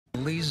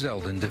Lee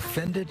Zeldin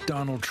defended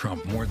Donald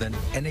Trump more than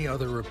any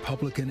other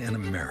Republican in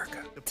America.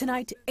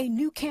 Tonight, a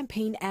new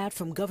campaign ad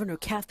from Governor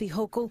Kathy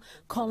Hochul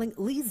calling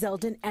Lee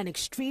Zeldin an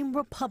extreme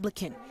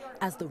Republican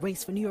as the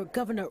race for New York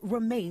governor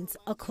remains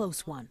a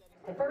close one.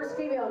 The first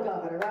female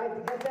governor, right?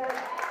 You get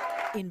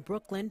that? In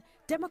Brooklyn,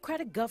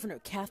 Democratic Governor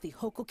Kathy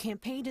Hochul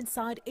campaigned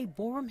inside a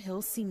Boerum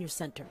Hill Senior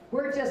Center.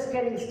 We're just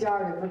getting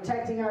started,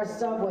 protecting our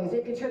subways,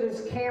 making sure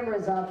there's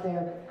cameras out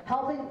there,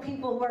 helping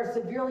people who are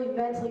severely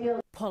mentally ill.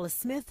 Paula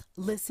Smith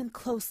listened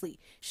closely.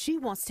 She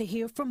wants to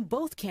hear from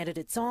both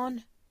candidates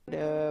on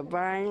the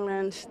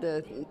violence,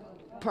 the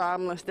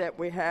problems that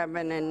we're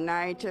having at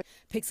night.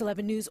 Pix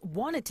 11 News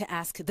wanted to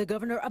ask the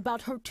governor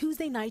about her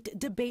Tuesday night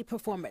debate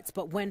performance,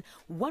 but when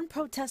one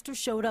protester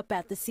showed up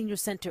at the senior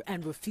center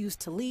and refused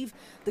to leave,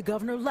 the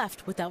governor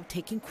left without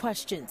taking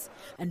questions.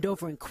 And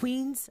over in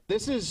Queens,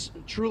 this is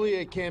truly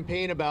a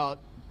campaign about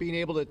being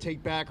able to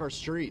take back our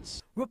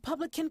streets.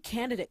 Republican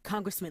candidate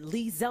Congressman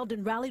Lee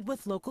Zeldin rallied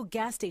with local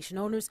gas station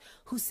owners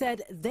who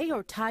said they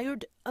are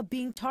tired of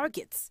being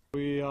targets.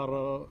 We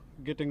are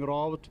getting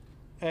robbed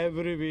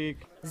every week.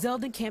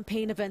 Zeldin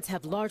campaign events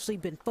have largely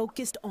been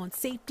focused on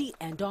safety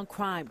and on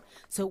crime.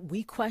 So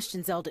we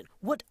question Zeldin.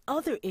 What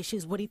other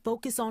issues would he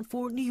focus on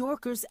for New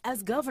Yorkers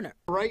as governor?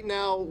 Right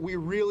now, we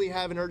really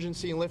have an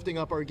urgency in lifting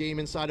up our game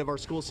inside of our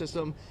school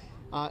system.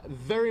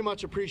 Very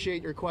much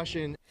appreciate your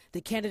question. The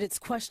candidates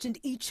questioned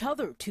each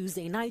other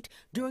Tuesday night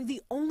during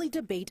the only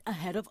debate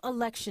ahead of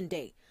Election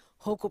Day.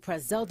 Hochul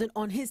pressed Zeldin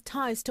on his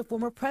ties to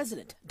former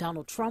President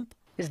Donald Trump.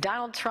 Is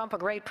Donald Trump a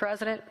great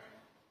president?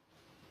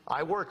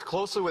 I worked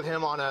closely with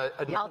him on a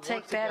I would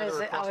take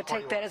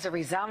that as a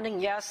resounding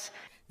yes.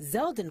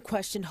 Zeldin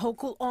questioned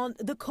Hochul on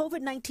the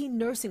COVID-19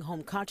 nursing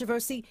home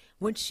controversy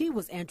when she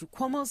was Andrew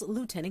Cuomo's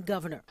lieutenant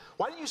governor.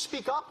 Why didn't you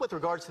speak up with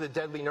regards to the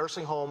deadly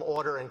nursing home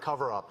order and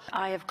cover-up?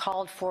 I have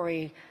called for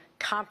a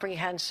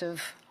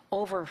comprehensive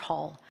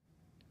overhaul.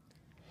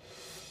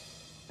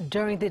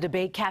 During the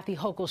debate, Kathy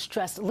Hochul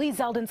stressed Lee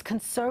Zeldin's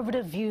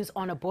conservative views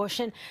on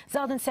abortion.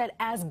 Zeldin said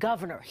as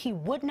governor, he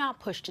would not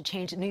push to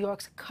change New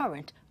York's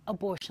current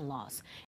abortion laws.